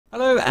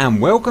Hello and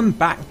welcome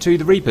back to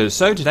the Reapers.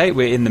 So today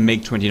we're in the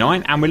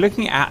Mig-29 and we're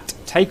looking at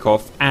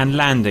takeoff and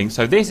landing.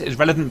 So this is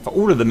relevant for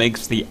all of the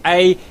MiGs, the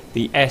A,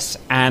 the S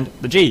and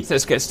the G. So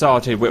let's get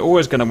started. We're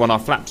always going to want our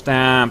flaps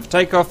down for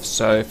takeoff.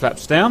 So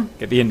flaps down,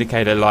 get the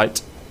indicator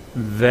light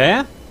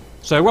there.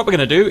 So what we're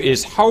going to do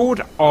is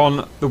hold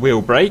on the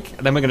wheel brake,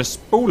 and then we're going to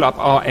spool up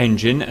our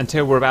engine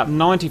until we're about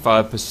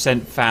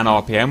 95% fan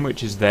RPM,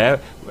 which is there,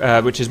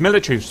 which is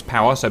military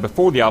power. So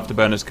before the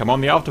afterburners come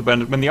on,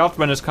 when the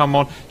afterburners come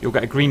on, you'll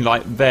get a green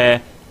light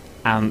there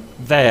and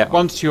there.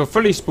 Once you're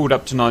fully spooled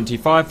up to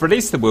 95,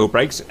 release the wheel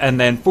brakes and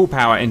then full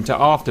power into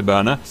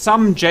afterburner.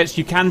 Some jets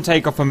you can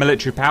take off a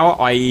military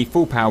power, i.e.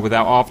 full power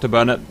without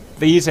afterburner.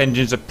 These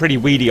engines are pretty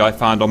weedy, I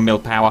find, on mil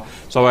power,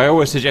 so I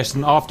always suggest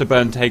an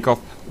afterburn takeoff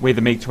with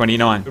the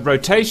Mig-29. The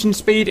rotation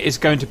speed is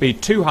going to be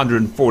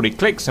 240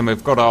 clicks, and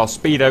we've got our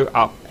speedo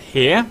up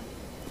here.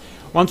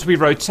 Once we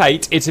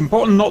rotate, it's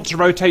important not to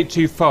rotate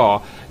too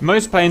far. In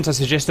most planes I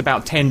suggest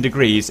about 10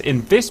 degrees.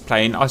 In this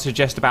plane I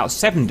suggest about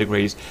 7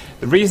 degrees.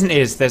 The reason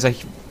is there's a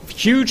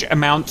huge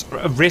amount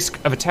of risk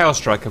of a tail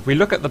strike. If we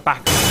look at the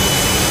back,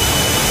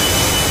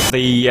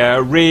 the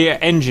rear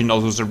engine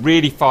nozzles are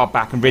really far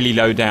back and really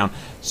low down.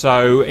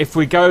 So if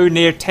we go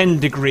near 10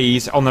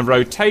 degrees on the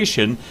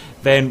rotation,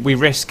 then we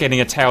risk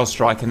getting a tail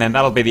strike, and then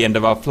that'll be the end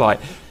of our flight.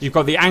 You've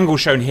got the angle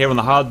shown here on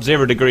the HUD,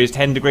 0 degrees,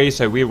 10 degrees,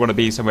 so we want to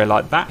be somewhere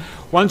like that.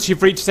 Once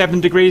you've reached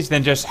 7 degrees,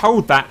 then just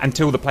hold that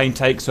until the plane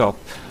takes off.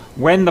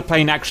 When the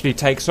plane actually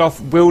takes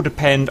off will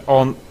depend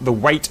on the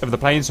weight of the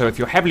plane. So if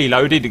you're heavily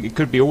loaded, it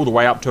could be all the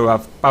way up to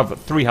above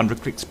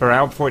 300 clicks per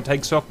hour before it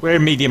takes off. We're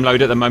in medium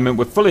load at the moment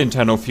with full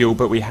internal fuel,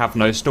 but we have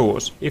no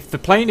stores. If the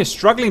plane is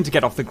struggling to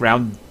get off the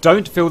ground,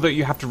 don't feel that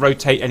you have to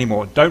rotate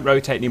anymore. Don't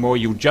rotate anymore.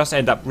 You'll just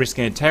end up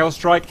risking a tail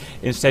strike.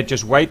 Instead,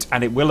 just wait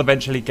and it will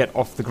eventually get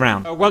off the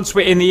ground. Once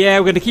we're in the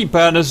air, we're going to keep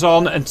burners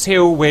on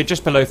until we're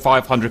just below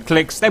 500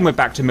 clicks. Then we're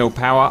back to mil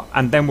power,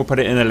 and then we'll put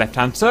it in a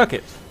left-hand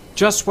circuit.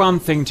 Just one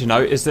thing to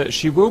note is that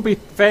she will be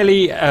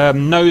fairly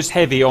nose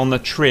heavy on the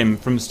trim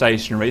from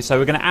stationary, so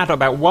we're going to add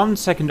about 1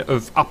 second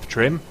of up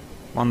trim,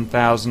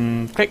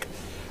 1000 click,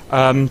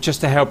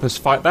 just to help us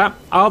fight that.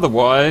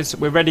 Otherwise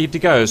we're ready to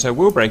go. So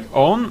wheel brake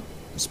on,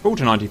 spool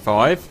to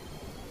 95,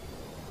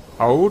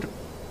 hold,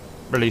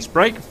 release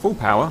brake, full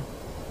power.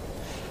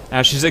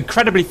 Now she's an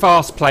incredibly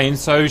fast plane,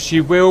 so she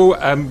will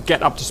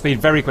get up to speed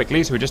very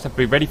quickly, so we just have to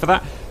be ready for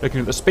that. Looking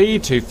at the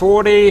speed,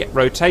 240,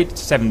 rotate to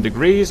 7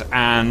 degrees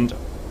and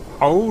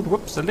hold.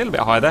 Whoops, a little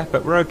bit high there,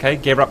 but we're okay.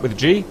 Gear up with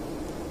G.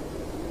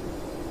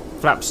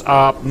 Flaps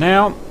up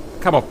now.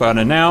 Come off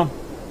burner now.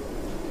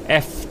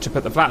 F to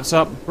put the flaps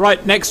up.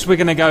 Right, next we're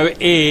going to go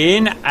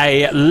in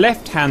a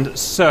left-hand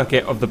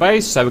circuit of the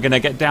base. So we're going to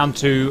get down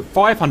to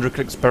 500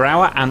 clicks per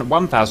hour and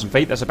 1,000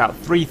 feet. That's about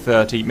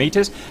 330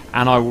 meters.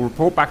 And I will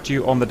report back to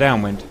you on the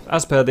downwind.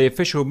 As per the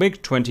official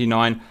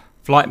Mig-29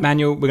 flight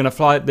manual, we're going to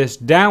fly this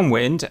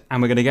downwind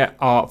and we're going to get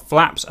our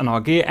flaps and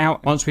our gear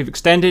out. Once we've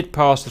extended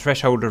past the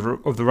threshold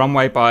of the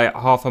runway by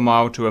half a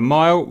mile to a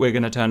mile, we're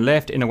going to turn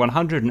left in a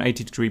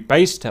 180 degree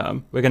base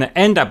turn. We're going to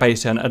end that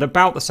base turn at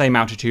about the same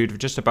altitude of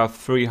just above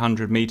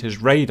 300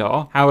 meters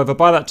radar. However,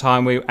 by that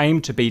time we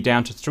aim to be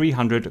down to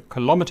 300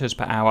 kilometers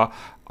per hour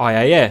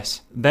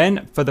IAS.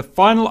 Then for the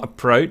final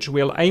approach,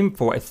 we'll aim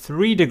for a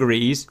 3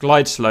 degrees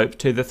glide slope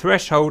to the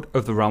threshold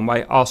of the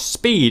runway. Our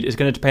speed is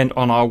going to depend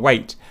on our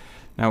weight.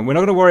 Now, we're not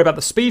going to worry about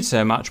the speed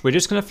so much. We're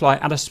just going to fly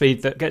at a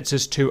speed that gets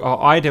us to our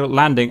ideal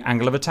landing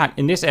angle of attack.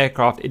 In this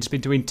aircraft, it's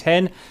between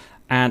 10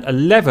 and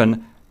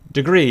 11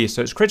 degrees.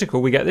 So it's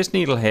critical we get this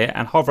needle here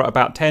and hover at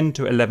about 10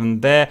 to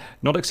 11 there,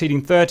 not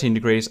exceeding 13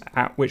 degrees,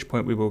 at which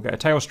point we will get a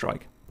tail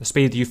strike. The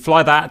speed you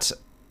fly that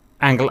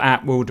angle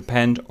at will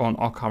depend on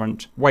our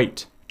current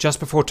weight. Just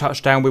before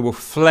touchdown, we will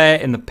flare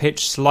in the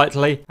pitch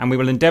slightly, and we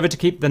will endeavour to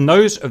keep the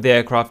nose of the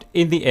aircraft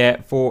in the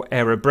air for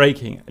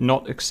aerobraking,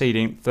 not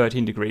exceeding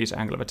 13 degrees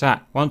angle of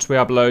attack. Once we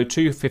are below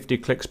 250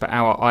 clicks per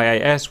hour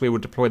IAS, we will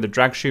deploy the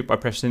drag chute by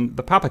pressing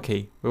the Papa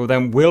key. We will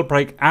then wheel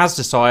brake as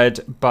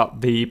desired,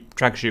 but the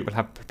drag chute will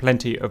have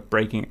plenty of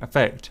braking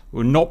effect. We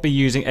will not be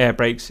using air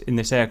brakes in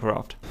this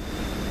aircraft.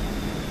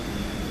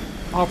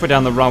 Halfway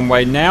down the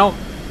runway now,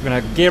 we're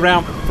going to gear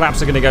out,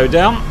 flaps are going to go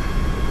down.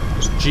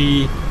 It's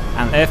G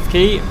and F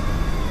key,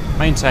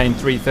 maintain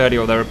 330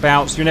 or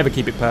thereabouts. You never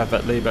keep it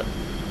perfectly, but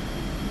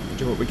we'll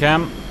do what we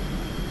can.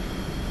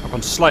 I've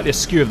gone slightly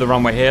askew of the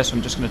runway here, so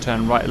I'm just going to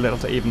turn right a little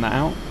to even that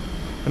out.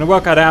 I'm going to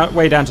work that out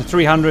way down to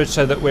 300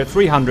 so that we're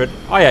 300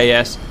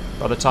 IAS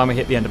by the time we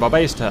hit the end of our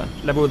base turn.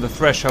 Level with the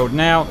threshold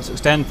now. Let's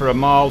extend for a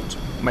mile,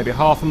 maybe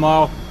half a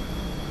mile.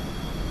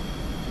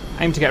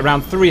 Aim to get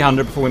around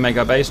 300 before we make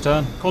our base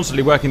turn.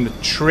 Constantly working the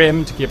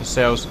trim to keep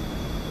ourselves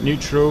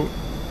neutral.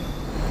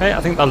 Okay,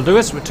 I think that'll do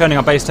us. We're turning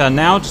our base turn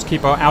now. Just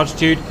keep our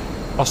altitude.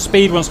 Our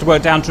speed wants to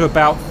work down to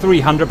about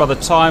 300 by the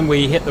time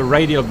we hit the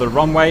radial of the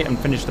runway and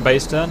finish the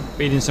base turn.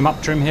 Feeding some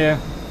up trim here.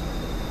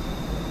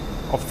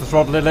 Off the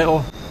throttle a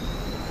little.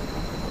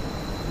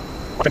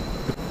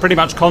 Pretty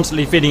much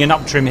constantly feeding an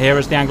up trim here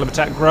as the angle of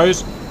attack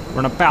grows. We're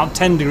on about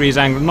 10 degrees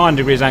angle, 9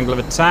 degrees angle of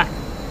attack.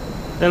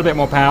 A little bit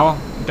more power.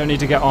 We don't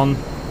need to get on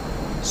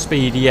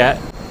speed yet.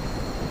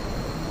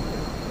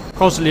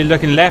 Constantly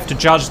looking left to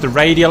judge the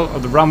radial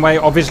of the runway.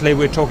 Obviously,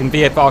 we're talking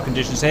VFR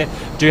conditions here.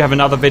 Do have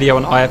another video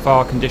on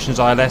IFR conditions,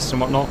 ILS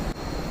and whatnot.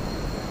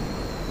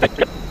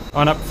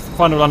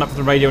 Final line up for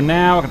the radial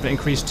now. I'm going to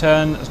increase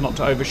turn as not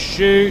to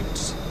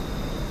overshoot.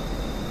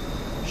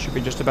 Should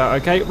be just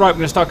about okay. Right, we're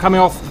going to start coming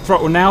off the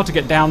throttle now to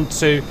get down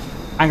to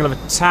angle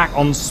of attack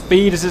on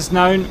speed, as it's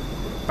known.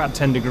 About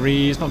 10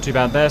 degrees, not too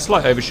bad there.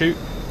 Slight overshoot.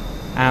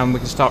 And we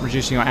can start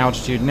reducing our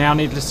altitude now,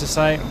 needless to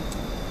say.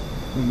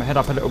 Move my head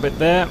up a little bit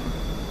there.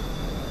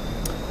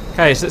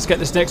 Okay, so let's get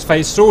this next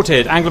phase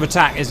sorted. Angle of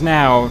attack is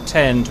now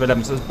 10 to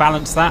 11, so let's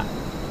balance that.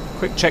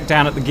 Quick check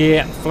down at the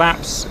gear and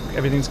flaps.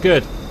 Everything's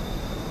good.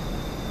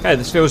 Okay,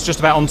 this feels just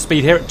about on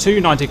speed here at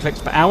 290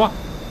 clicks per hour.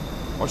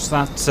 Watch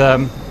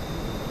that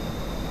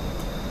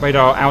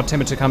radar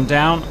altimeter come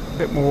down. A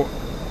bit more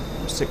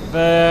stick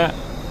there.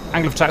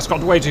 Angle of attack's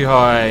got way too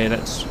high.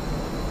 Let's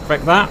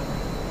correct that.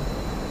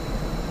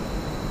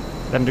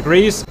 11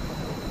 degrees.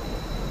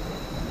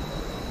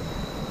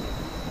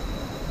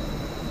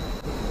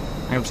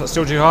 Angle of attack's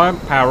still too high.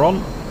 Power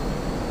on.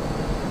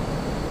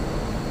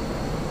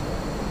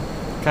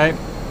 Okay.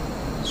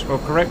 It's well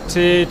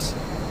corrected.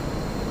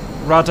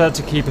 Rudder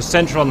to keep us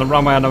central on the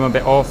runway. I know I'm a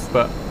bit off,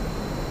 but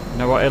you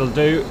know what it'll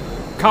do.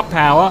 Cut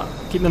power.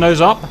 Keep the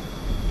nose up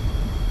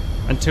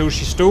until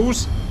she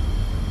stalls.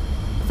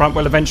 The front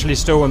will eventually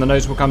stall and the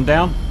nose will come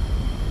down.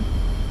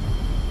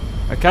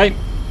 Okay.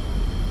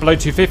 Below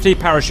 250.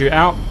 Parachute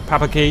out.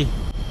 Papa key.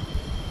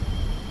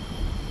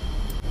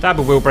 Dab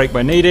a wheel brake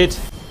where needed.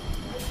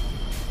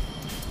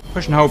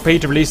 Push and hold P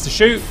to release the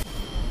chute.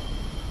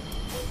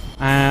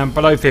 And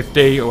below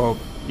 50, or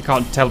you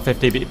can't tell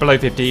 50, but below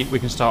 50 we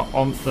can start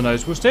on the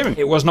nose wheel steering.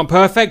 It was not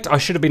perfect. I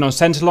should have been on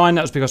centerline.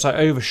 That was because I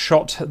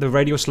overshot the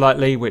radial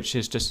slightly, which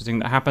is just a thing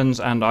that happens,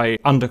 and I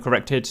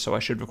undercorrected, so I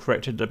should have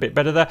corrected it a bit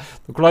better there.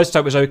 The glide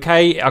slope was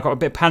okay. I got a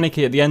bit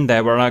panicky at the end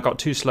there where I got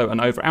too slow and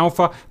over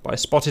alpha, but I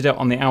spotted it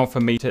on the alpha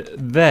meter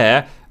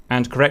there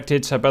and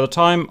corrected, so by the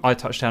time I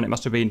touched down it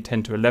must have been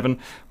 10 to 11,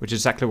 which is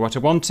exactly what I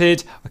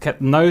wanted. I kept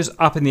the nose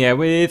up in the air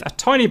with a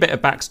tiny bit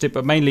of backstip,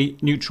 but mainly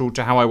neutral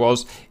to how I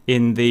was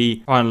in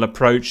the final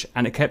approach,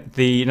 and it kept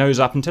the nose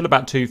up until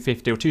about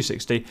 250 or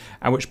 260,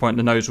 at which point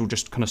the nose will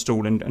just kind of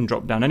stall and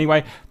drop down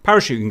anyway.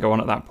 Parachute can go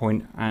on at that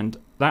point, and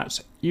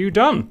that's you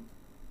done.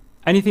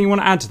 Anything you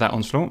want to add to that,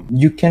 Onslaught?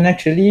 You can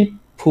actually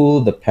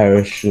pull the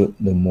parachute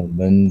the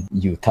moment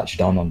you touch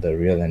down on the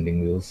rear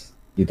landing wheels.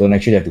 You don't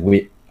actually have to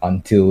wait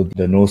until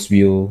the nose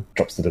wheel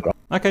drops to the ground.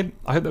 Okay,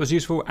 I hope that was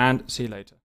useful, and see you later.